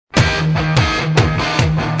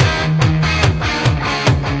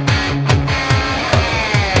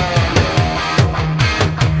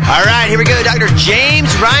Here we go. Dr.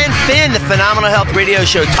 James Ryan Finn, the Phenomenal Health Radio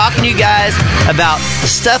Show, talking to you guys about the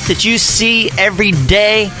stuff that you see every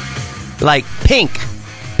day, like pink.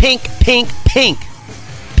 Pink, pink, pink.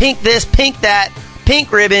 Pink this, pink that,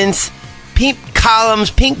 pink ribbons, pink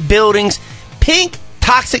columns, pink buildings, pink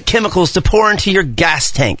toxic chemicals to pour into your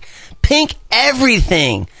gas tank. Pink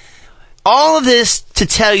everything. All of this to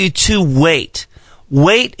tell you to wait.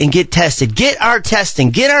 Wait and get tested. Get our testing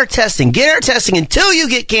until you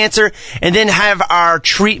get cancer, and then have our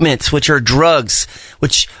treatments, which are drugs,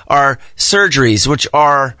 which are surgeries, which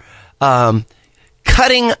are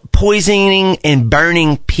cutting, poisoning, and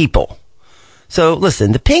burning people. So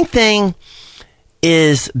listen, the pink thing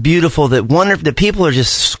is beautiful, that people are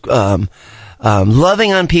just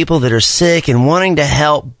loving on people that are sick and wanting to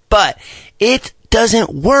help, but it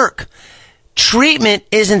doesn't work. Treatment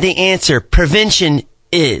isn't the answer. Prevention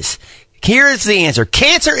is. Here is the answer.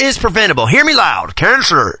 Cancer is preventable. Hear me loud.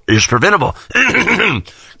 Cancer is preventable.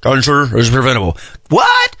 Cancer is preventable.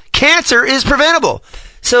 What? Cancer is preventable.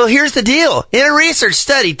 So here's the deal. In a research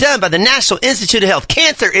study done by the National Institute of Health,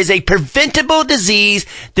 cancer is a preventable disease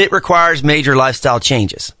that requires major lifestyle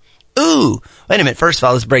changes. Ooh, wait a minute. First of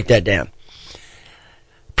all, let's break that down.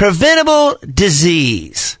 Preventable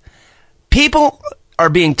disease. People are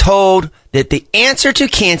being told that the answer to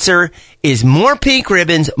cancer is more pink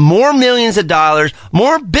ribbons, more millions of dollars,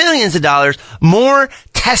 more billions of dollars, more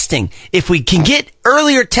testing. If we can get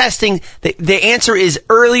earlier testing, the answer is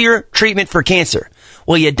earlier treatment for cancer.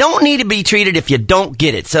 Well, you don't need to be treated if you don't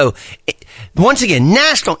get it. So, once again,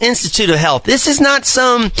 National Institute of Health. This is not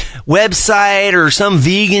some website or some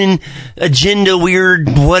vegan agenda weird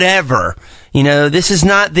whatever. You know, this is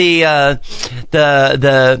not the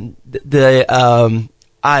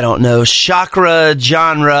I don't know, chakra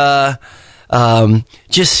genre,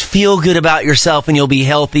 just feel good about yourself and you'll be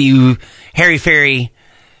healthy, Harry Fairy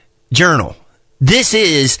journal. This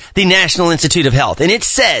is the National Institute of Health, and it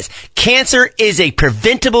says cancer is a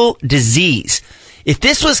preventable disease. If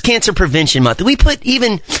this was Cancer Prevention Month, we put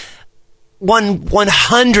even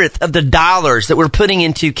 1/100th of the dollars that we're putting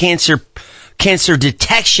into cancer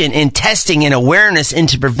detection and testing and awareness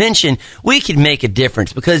into prevention, we could make a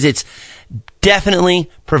difference because it's definitely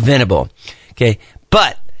preventable. Okay.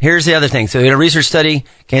 But here's the other thing. So in a research study,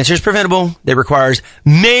 cancer is preventable. That requires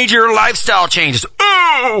major lifestyle changes.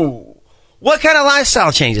 Oh, what kind of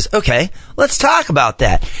lifestyle changes? Okay. Let's talk about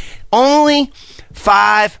that. Only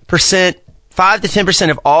 5 to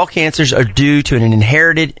 10% of all cancers are due to an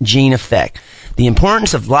inherited gene effect. The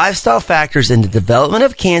importance of lifestyle factors in the development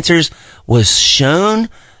of cancers was shown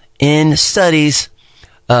in studies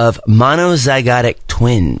of monozygotic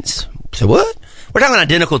twins. So what? We're talking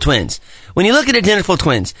identical twins. When you look at identical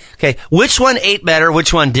twins, okay, which one ate better,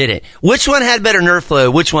 which one didn't? Which one had better nerve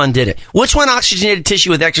flow, which one didn't? Which one oxygenated tissue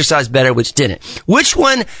with exercise better, which didn't? Which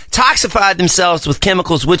one toxified themselves with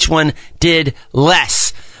chemicals, which one did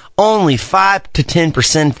less? Only 5 to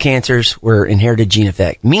 10% of cancers were inherited gene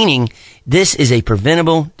effect, meaning this is a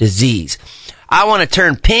preventable disease. I want to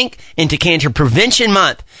turn pink into Cancer Prevention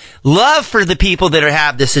Month. Love for the people that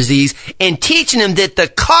have this disease and teaching them that the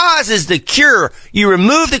cause is the cure. You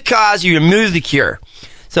remove the cause, you remove the cure.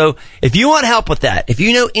 So if you want help with that, if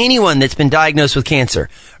you know anyone that's been diagnosed with cancer,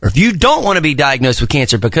 or if you don't want to be diagnosed with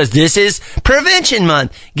cancer because this is Prevention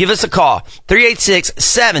Month, give us a call.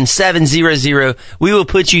 386-7700. We will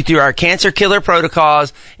put you through our cancer killer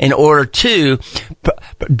protocols in order to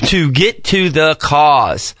get to the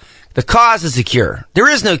cause. The cause is the cure. There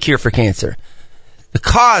is no cure for cancer. The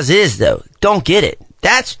cause is, though, don't get it.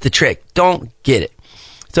 That's the trick. Don't get it.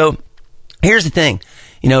 So here's the thing.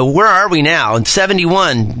 You know, where are we now? In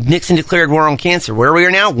 71, Nixon declared war on cancer. Where we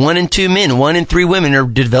are now, 1 in 2 men, 1 in 3 women are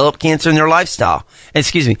develop cancer in their lifestyle.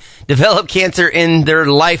 Develop cancer in their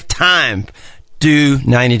lifetime, due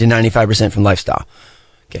 90 to 95% from lifestyle.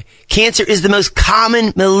 Okay. Cancer is the most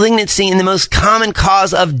common malignancy and the most common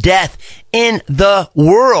cause of death in the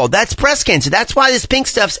world. That's breast cancer. That's why this pink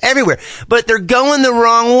stuff's everywhere. But they're going the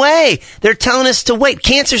wrong way. They're telling us to wait.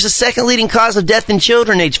 Cancer is the second leading cause of death in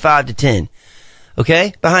children aged 5 to 10.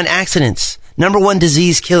 Okay? Behind accidents. Number 1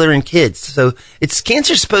 disease killer in kids. So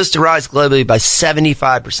cancer's supposed to rise globally by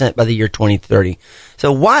 75% by the year 2030.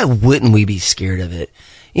 So why wouldn't we be scared of it?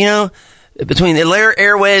 You know, between the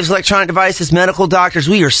airwaves, electronic devices, medical doctors,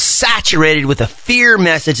 we are saturated with a fear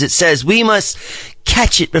message that says we must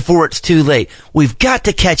catch it before it's too late. We've got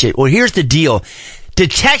to catch it. Well, here's the deal.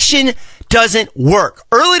 Detection doesn't work.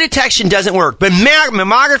 Early detection doesn't work, but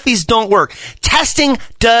mammographies don't work. Testing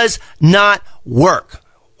does not work.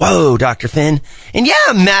 Whoa, Dr. Finn. And yeah,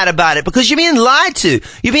 I'm mad about it because you're being lied to.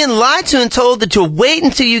 You're being lied to and told that to wait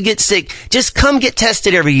until you get sick. Just come get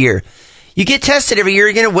tested every year. You get tested every year.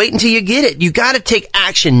 You're going to wait until you get it. You got to take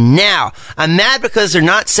action now. I'm mad because they're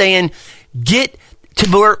not saying get to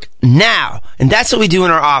work now. And that's what we do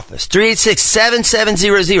in our office.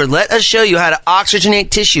 386-7700. Let us show you how to oxygenate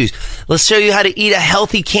tissues. Let's show you how to eat a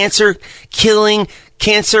healthy cancer-killing,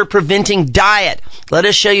 cancer-preventing diet. Let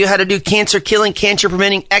us show you how to do cancer-killing,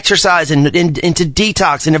 cancer-preventing exercise and to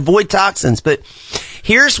detox and avoid toxins. But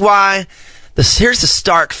here's the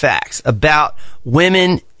stark facts about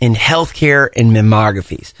women in healthcare and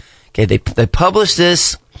mammographies. Okay, they published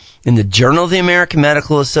this in the Journal of the American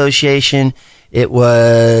Medical Association. It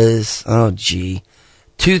was,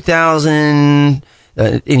 2000,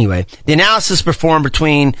 anyway. The analysis performed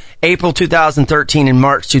between April 2013 and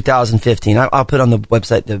March 2015. I'll put on the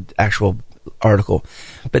website the actual article.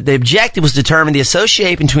 But the objective was to determine the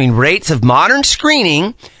association between rates of modern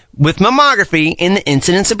screening with mammography and the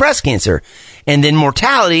incidence of breast cancer, and then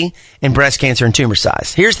mortality and breast cancer and tumor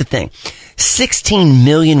size. Here's the thing. 16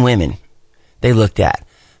 million women they looked at.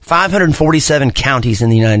 547 counties in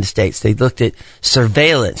the United States. They looked at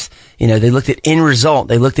surveillance. They looked at end result.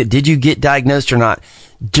 They looked at did you get diagnosed or not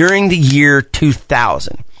during the year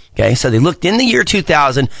 2000. Okay, so they looked in the year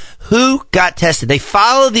 2000 who got tested. They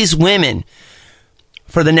followed these women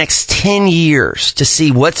for the next 10 years to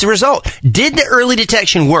see what's the result. Did the early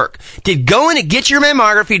detection work? Did going to get your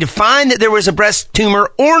mammography to find that there was a breast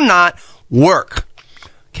tumor or not work?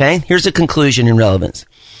 Okay, here's the conclusion and relevance.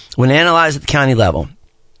 When analyzed at the county level,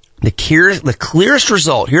 the clearest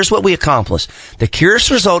result, here's what we accomplished. The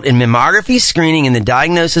clearest result in mammography screening and the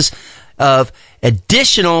diagnosis of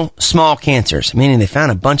additional small cancers, meaning they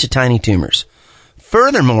found a bunch of tiny tumors.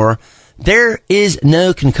 Furthermore, there is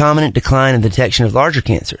no concomitant decline in the detection of larger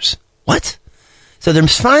cancers. What? So they're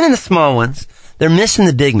finding the small ones, they're missing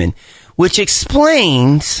the big one, which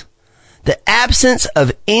explains the absence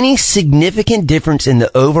of any significant difference in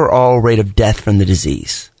the overall rate of death from the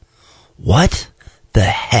disease. What the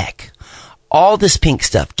heck? All this pink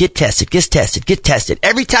stuff. Get tested, get tested, get tested.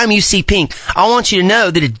 Every time you see pink, I want you to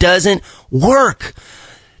know that it doesn't work.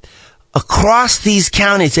 Across these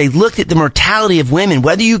counties, they looked at the mortality of women,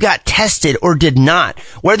 whether you got tested or did not,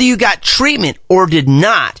 whether you got treatment or did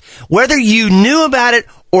not, whether you knew about it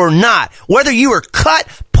or not, whether you were cut,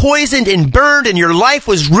 poisoned, and burned, and your life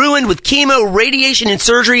was ruined with chemo, radiation, and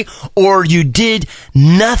surgery, or you did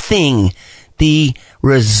nothing. The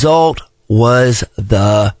result was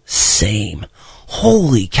the same.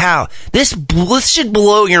 Holy cow. This should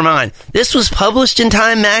blow your mind. This was published in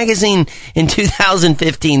Time magazine in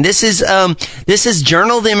 2015. This is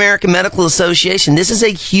Journal of the American Medical Association. This is a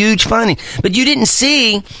huge finding. But you didn't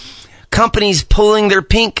see companies pulling their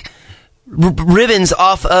pink ribbons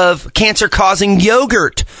off of cancer-causing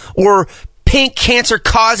yogurt or pink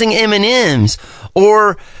cancer-causing M&Ms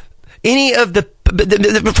or any of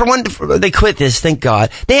they quit this, thank God.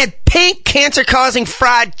 They had pink cancer-causing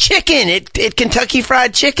fried chicken at Kentucky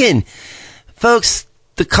Fried Chicken. Folks,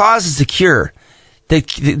 the cause is the cure.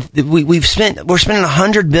 We're spending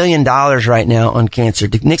 $100 billion right now on cancer.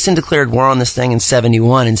 Nixon declared war on this thing in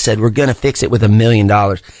 1971 and said, we're going to fix it with $1 million.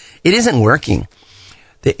 It isn't working.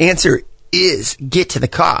 The answer is get to the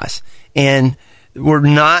cause. And we're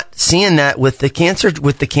not seeing that with the cancer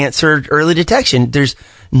early detection. There's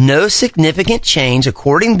no significant change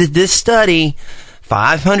according to this study.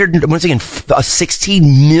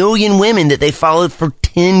 16 million women that they followed for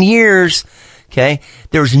 10 years. Okay.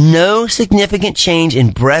 There's no significant change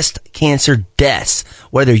in breast cancer deaths,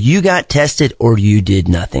 whether you got tested or you did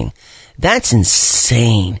nothing. That's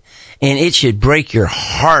insane. And it should break your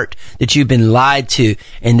heart that you've been lied to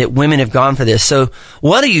and that women have gone for this. So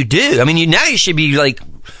what do? I mean, now you should be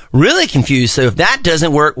really confused. So if that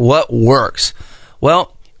doesn't work, what works?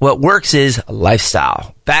 Well, what works is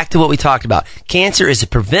lifestyle. Back to what we talked about. Cancer is a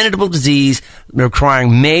preventable disease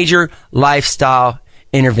requiring major lifestyle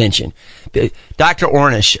intervention. Dr.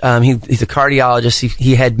 Ornish, he's a cardiologist.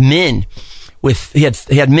 He had men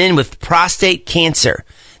with prostate cancer.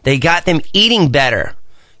 They got them eating better.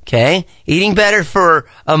 Okay, eating better for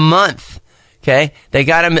a month. Okay, they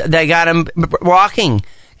got them walking.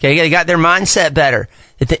 Okay, they got their mindset better.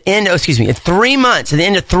 At the end of 3 months of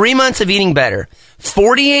eating better,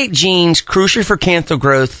 48 genes crucial for cancer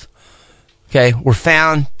growth, okay, were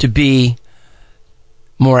found to be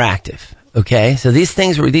more active. Okay, so these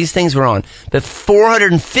things were on. The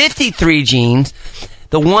 453 genes,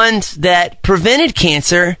 the ones that prevented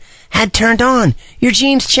cancer, had turned on. Your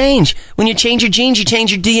genes change. When you change your genes, you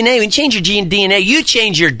change your DNA. When you change your DNA, you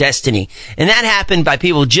change your destiny. And that happened by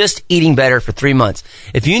people just eating better for 3 months.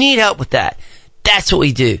 If you need help with that, that's what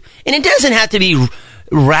we do. And it doesn't have to be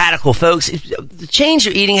radical, folks. Change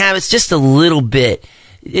your eating habits just a little bit.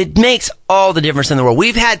 It makes all the difference in the world.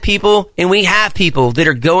 We've had people, and we have people that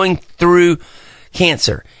are going through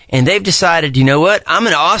cancer, and they've decided, you know what? I'm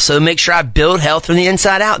going to also make sure I build health from the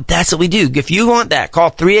inside out. That's what we do. If you want that,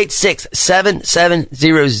 call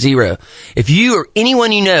 386-7700. If you or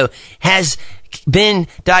anyone you know has been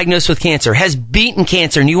diagnosed with cancer, has beaten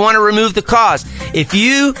cancer, and you want to remove the cause, if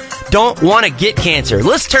you don't want to get cancer,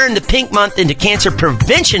 let's turn the pink month into cancer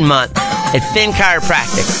prevention month at Finn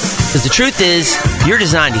Chiropractic. Because the truth is, you're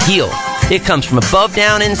designed to heal. It comes from above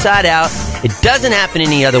down, inside out. It doesn't happen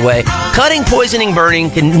any other way. Cutting, poisoning, burning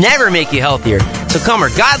can never make you healthier. So come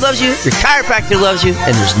where God loves you, your chiropractor loves you,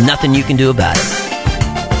 and there's nothing you can do about it.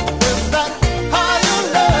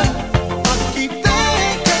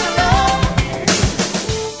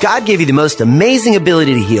 God gave you the most amazing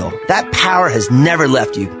ability to heal. That power has never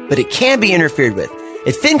left you, but it can be interfered with.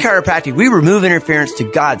 At Finn Chiropractic, we remove interference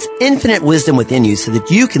to God's infinite wisdom within you so that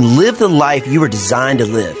you can live the life you were designed to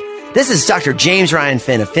live. This is Dr. James Ryan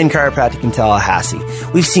Finn of Finn Chiropractic in Tallahassee.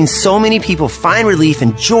 We've seen so many people find relief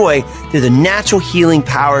and joy through the natural healing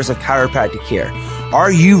powers of chiropractic care.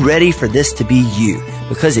 Are you ready for this to be you?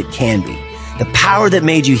 Because it can be. The power that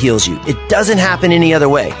made you heals you. It doesn't happen any other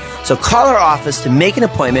way. So call our office to make an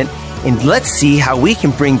appointment, and let's see how we can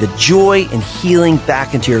bring the joy and healing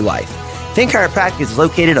back into your life. Finn Chiropractic is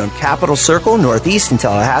located on Capitol Circle, Northeast in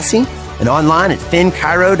Tallahassee, and online at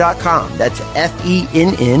finnchiro.com. That's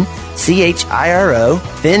FENNCHIRO,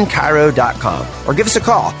 finnchiro.com. Or give us a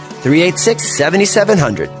call,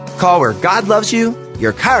 386-7700. Call where God loves you,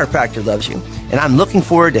 your chiropractor loves you, and I'm looking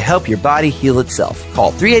forward to help your body heal itself.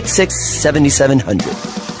 Call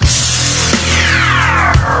 386-7700.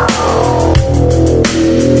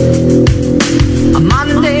 A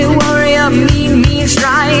Monday warrior, mean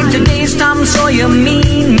stride. Today's Tom Sawyer,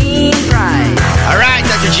 mean pride. All right,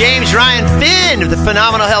 Dr. James Ryan Finn of the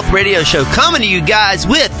Phenomenal Health Radio Show coming to you guys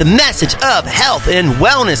with the message of health and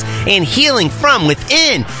wellness and healing from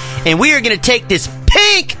within. And we are going to take this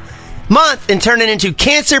pink month and turn it into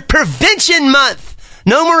Cancer Prevention Month.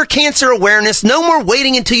 No more cancer awareness. No more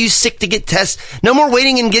waiting until you're sick to get tested. No more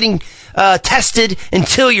waiting and getting tested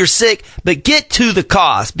until you're sick. But get to the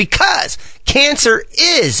cause, because cancer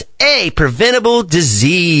is a preventable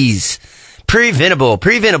disease.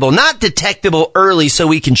 Preventable, not detectable early so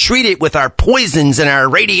we can treat it with our poisons and our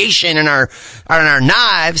radiation and our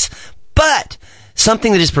knives, but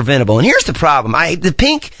something that is preventable. And here's the problem. The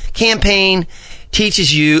Pink campaign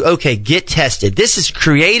teaches you, okay, get tested. This is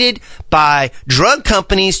created by drug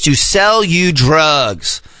companies to sell you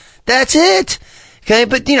drugs. That's it. Okay,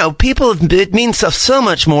 but it means so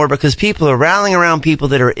much more, because people are rallying around people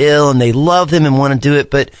that are ill and they love them and want to do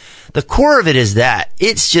it, but the core of it is that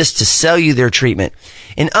it's just to sell you their treatment.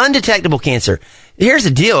 In undetectable cancer, here's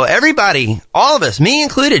the deal. Everybody, all of us, me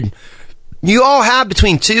included, you all have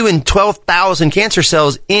between 2 and 12,000 cancer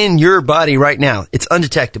cells in your body right now. It's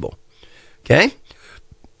undetectable. Okay?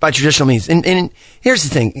 By traditional means. And here's the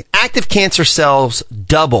thing. Active cancer cells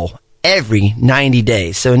double every 90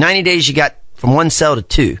 days. So in 90 days, you got from 1 cell to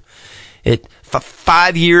 2. At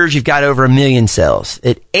 5 years, you've got over 1 million cells.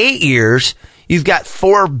 At 8 years, you've got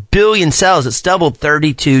 4 billion cells. It's doubled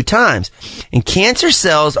 32 times. And cancer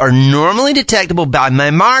cells are normally detectable by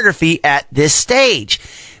mammography at this stage.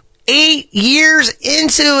 8 years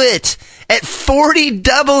into it, at 40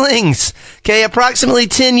 doublings, okay, approximately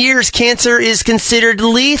 10 years, cancer is considered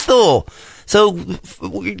lethal. So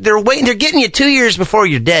they're getting you 2 years before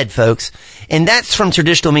you're dead, folks. And that's from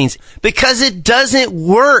traditional means, because it doesn't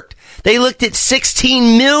work. They looked at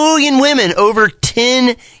 16 million women over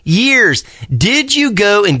 10 years. Did you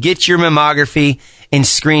go and get your mammography and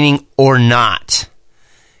screening or not?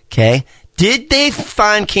 Okay. Did they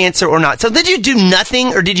find cancer or not? So did you do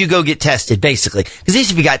nothing, or did you go get tested, basically? Because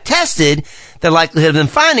if you got tested, the likelihood of them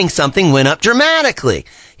finding something went up dramatically.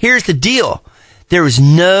 Here's the deal. There was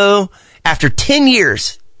after 10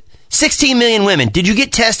 years, 16 million women, did you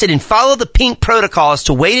get tested and follow the Pink protocols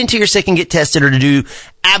to wait until you're sick and get tested, or to do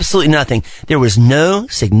absolutely nothing? There was no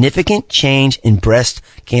significant change in breast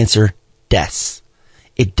cancer deaths.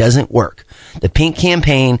 It doesn't work. The Pink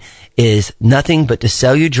campaign is nothing but to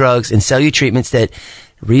sell you drugs and sell you treatments that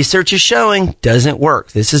research is showing doesn't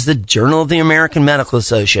work. This is the Journal of the American Medical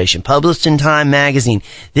Association, published in Time magazine.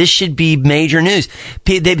 This should be major news.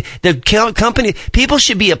 People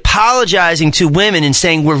should be apologizing to women and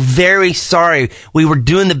saying, we're very sorry. We were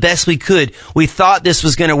doing the best we could. We thought this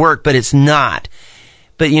was going to work, but it's not.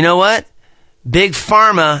 But you know what? Big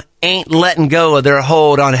Pharma ain't letting go of their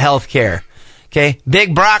hold on healthcare. Okay?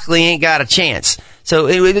 Big Broccoli ain't got a chance. So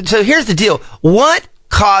here's the deal. What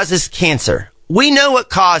causes cancer? we know what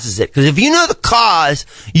causes it. Because if you know the cause,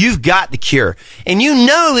 you've got the cure. And you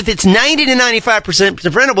know if it's 90 to 95%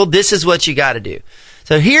 preventable, this is what you got to do.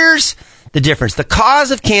 So here's the difference. The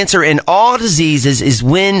cause of cancer in all diseases is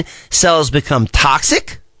when cells become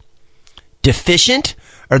toxic, deficient,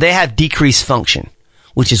 or they have decreased function,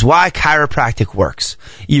 which is why chiropractic works.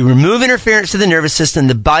 You remove interference to the nervous system.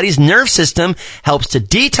 The body's nerve system helps to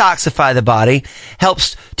detoxify the body,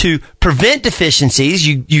 helps to prevent deficiencies.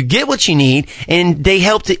 You get what you need, and they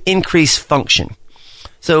help to increase function.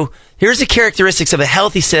 So here's the characteristics of a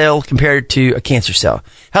healthy cell compared to a cancer cell.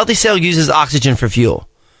 Healthy cell uses oxygen for fuel.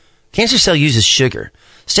 Cancer cell uses sugar.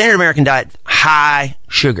 Standard American diet, high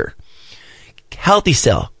sugar. Healthy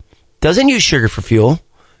cell doesn't use sugar for fuel.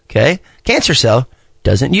 Okay? Cancer cell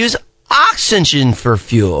doesn't use oxygen for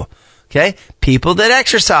fuel. Okay? People that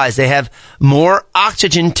exercise, they have more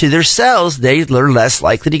oxygen to their cells. They are less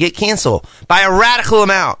likely to get cancer by a radical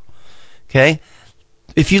amount. Okay?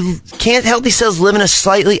 If you can't, healthy cells live in a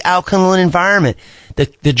slightly alkaline environment.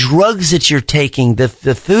 The drugs that you're taking, the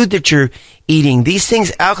food that you're eating, these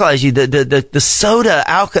things alkalize you. The soda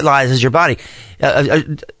alkalizes your body.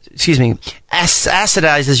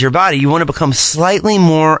 Acidizes your body. You want to become slightly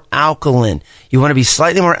more alkaline. You want to be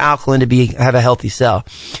slightly more alkaline to have a healthy cell.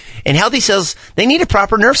 And healthy cells, they need a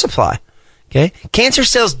proper nerve supply. Okay? Cancer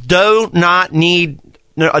cells do not need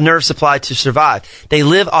a nerve supply to survive. They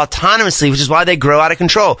live autonomously, which is why they grow out of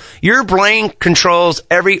control. Your brain controls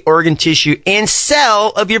every organ, tissue, and cell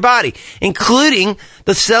of your body, including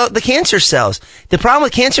the cancer cells. The problem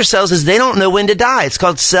with cancer cells is they don't know when to die. It's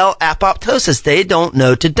called cell apoptosis. They don't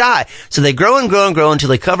know to die. So they grow and grow and grow until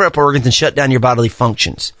they cover up organs and shut down your bodily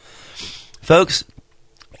functions. Folks,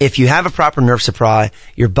 if you have a proper nerve supply,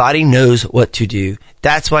 your body knows what to do.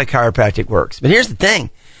 That's why chiropractic works. But here's the thing.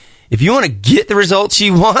 If you want to get the results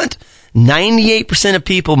you want, 98% of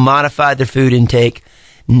people modify their food intake.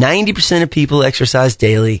 90% of people exercise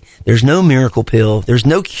daily. There's no miracle pill. There's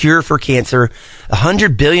no cure for cancer.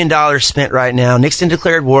 $100 billion spent right now. Nixon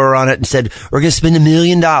declared war on it and said, we're going to spend $1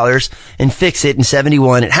 million and fix it in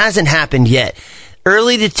 71. It hasn't happened yet.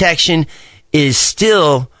 Early detection is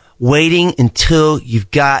still waiting until you've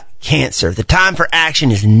got cancer. The time for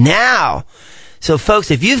action is now. So folks,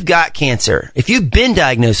 if you've got cancer, if you've been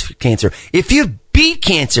diagnosed with cancer, if you've beat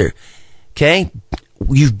cancer, okay,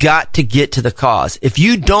 you've got to get to the cause. If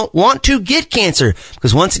you don't want to get cancer,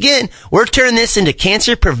 because once again, we're turning this into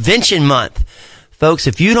Cancer Prevention Month. Folks,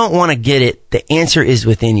 if you don't want to get it, the answer is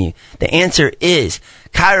within you. The answer is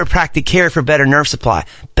chiropractic care for better nerve supply,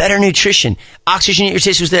 better nutrition, oxygenate your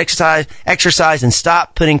tissues with exercise, and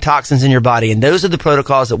stop putting toxins in your body. And those are the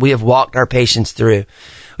protocols that we have walked our patients through.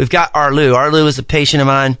 We've got Arlu. Arlu is a patient of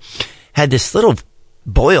mine, had this little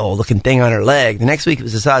boil-looking thing on her leg. The next week it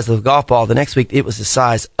was the size of a golf ball. The next week it was the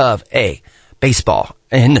size of a baseball.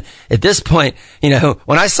 And at this point,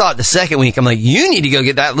 when I saw it the second week, I'm like, you need to go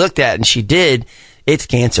get that looked at. And she did. It's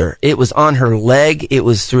cancer. It was on her leg. It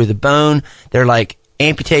was through the bone. They're like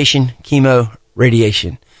amputation, chemo,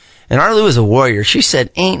 radiation. And Arlu is a warrior. She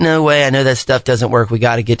said, ain't no way. I know that stuff doesn't work. We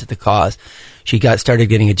got to get to the cause. She started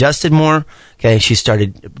getting adjusted more. Okay. She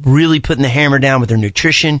started really putting the hammer down with her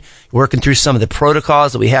nutrition, working through some of the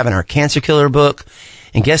protocols that we have in our Cancer Killer book.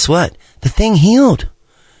 And guess what? The thing healed.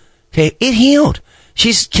 Okay. It healed.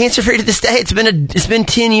 She's cancer free to this day. It's been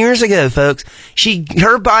 10 years ago, folks.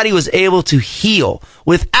 Her body was able to heal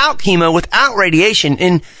without chemo, without radiation.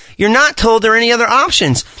 And you're not told there are any other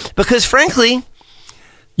options because frankly,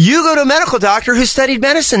 you go to a medical doctor who studied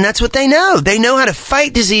medicine. That's what they know. They know how to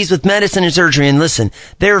fight disease with medicine and surgery. And listen,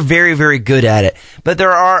 they're very, very good at it. But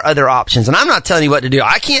there are other options. And I'm not telling you what to do.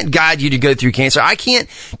 I can't guide you to go through cancer. I can't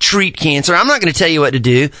treat cancer. I'm not going to tell you what to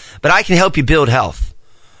do. But I can help you build health.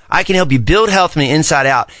 I can help you build health from the inside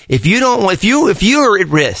out. If you are at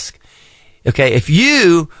risk, okay, if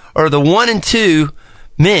you are the 1 in 2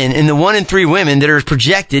 men and the 1 in 3 women that are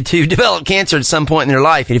projected to develop cancer at some point in their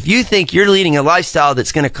life, and if you think you're leading a lifestyle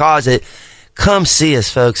that's going to cause it, come see us,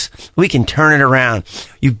 folks. We can turn it around.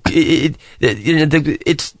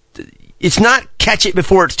 It's not catch it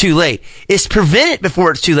before it's too late. It's prevent it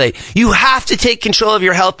before it's too late. You have to take control of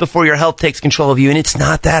your health before your health takes control of you. And it's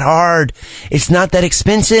not that hard. It's not that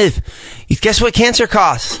expensive. Guess what cancer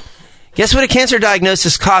costs? Guess what a cancer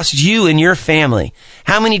diagnosis costs you and your family?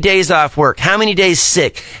 How many days off work? How many days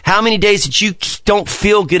sick? How many days that you don't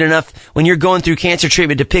feel good enough when you're going through cancer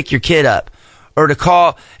treatment to pick your kid up or to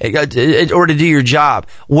call or to do your job?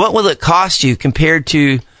 What will it cost you compared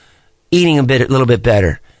to eating a little bit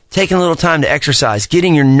better? Taking a little time to exercise,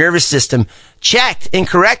 getting your nervous system checked and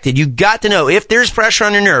corrected. You got to know if there's pressure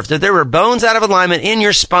on your nerves, that there were bones out of alignment in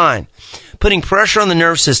your spine. putting pressure on the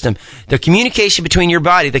nervous system, the communication between your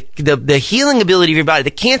body, the healing ability of your body,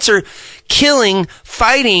 the cancer killing,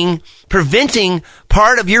 fighting, preventing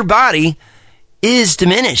part of your body is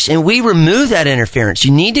diminished, and we remove that interference.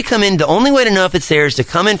 You need to come in. The only way to know if it's there is to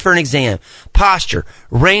come in for an exam, posture,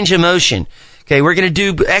 range of motion. Okay, we're going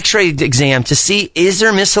to do x-ray exam to see, is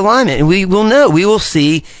there misalignment? And we will know. We will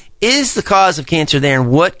see, is the cause of cancer there, and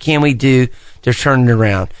what can we do to turn it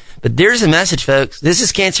around? But there's a message, folks. This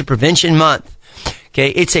is Cancer Prevention Month. Okay,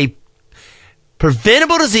 it's a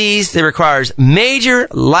preventable disease that requires major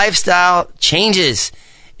lifestyle changes,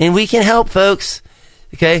 and we can help, folks.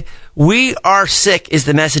 Okay, we are sick is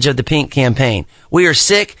the message of the Pink campaign. We are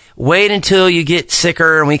sick. Wait until you get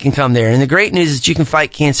sicker and we can come there. And the great news is you can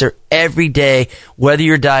fight cancer every day, whether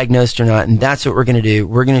you're diagnosed or not. And that's what we're going to do.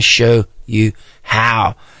 We're going to show you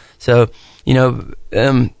how. So,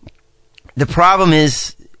 the problem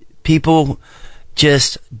is people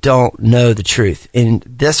just don't know the truth. And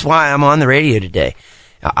that's why I'm on the radio today.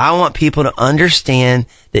 I want people to understand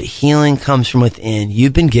that healing comes from within.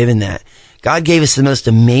 You've been given that. God gave us the most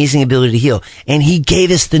amazing ability to heal, and He gave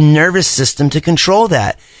us the nervous system to control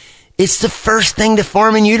that. It's the first thing to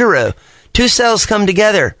form in utero. 2 cells come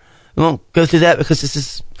together. We won't go through that because this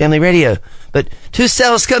is family radio. But 2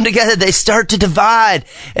 cells come together, they start to divide,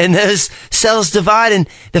 and those cells divide, and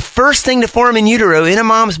the first thing to form in utero, in a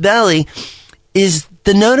mom's belly, is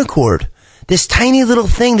the notochord. This tiny little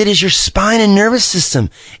thing that is your spine and nervous system.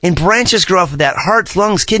 And branches grow off of that. Hearts,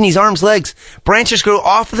 lungs, kidneys, arms, legs. Branches grow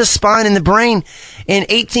off of the spine and the brain. And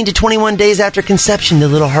 18 to 21 days after conception, the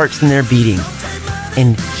little heart's in there beating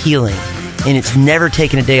and healing. And it's never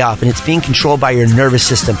taken a day off. And it's being controlled by your nervous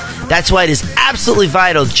system. That's why it is absolutely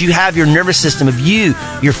vital that you have your nervous system of you,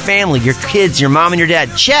 your family, your kids, your mom and your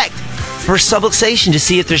dad checked for subluxation to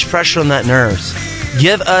see if there's pressure on that nerves.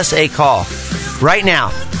 Give us a call right now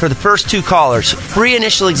for the first 2 callers. Free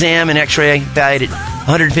initial exam and x-ray valued at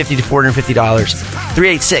 $150 to $450.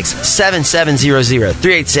 386-7700.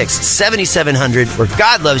 386-7700. Where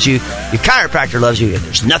God loves you, your chiropractor loves you, and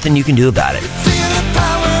there's nothing you can do about it.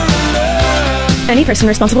 Any person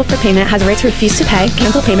responsible for payment has a right to refuse to pay,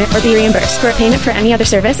 cancel payment, or be reimbursed for a payment for any other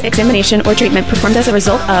service, examination, or treatment performed as a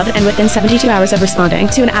result of and within 72 hours of responding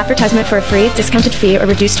to an advertisement for a free, discounted fee, or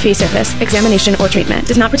reduced fee service, examination, or treatment.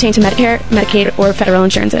 Does not pertain to Medicare, Medicaid, or federal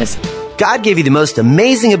insurances. God gave you the most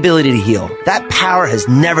amazing ability to heal. That power has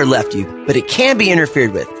never left you, but it can be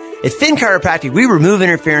interfered with. At Finn Chiropractic, we remove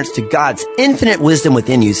interference to God's infinite wisdom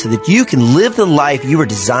within you so that you can live the life you were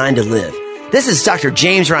designed to live. This is Dr.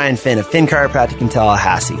 James Ryan Finn of Finn Chiropractic in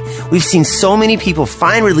Tallahassee. We've seen so many people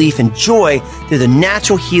find relief and joy through the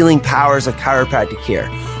natural healing powers of chiropractic care.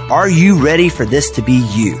 Are you ready for this to be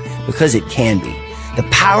you? Because it can be. The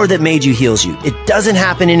power that made you heals you. It doesn't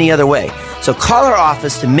happen any other way. So call our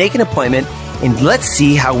office to make an appointment and let's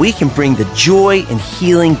see how we can bring the joy and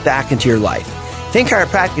healing back into your life. Finn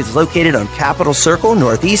Chiropractic is located on Capitol Circle,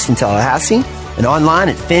 Northeast in Tallahassee, and online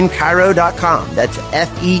at finnchiro.com. That's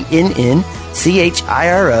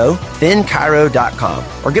FENNCHIRO, finnchiro.com.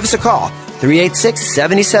 Or give us a call,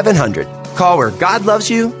 386-7700. Call where God loves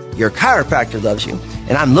you, your chiropractor loves you,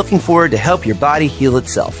 and I'm looking forward to help your body heal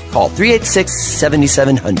itself. Call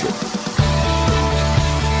 386-7700.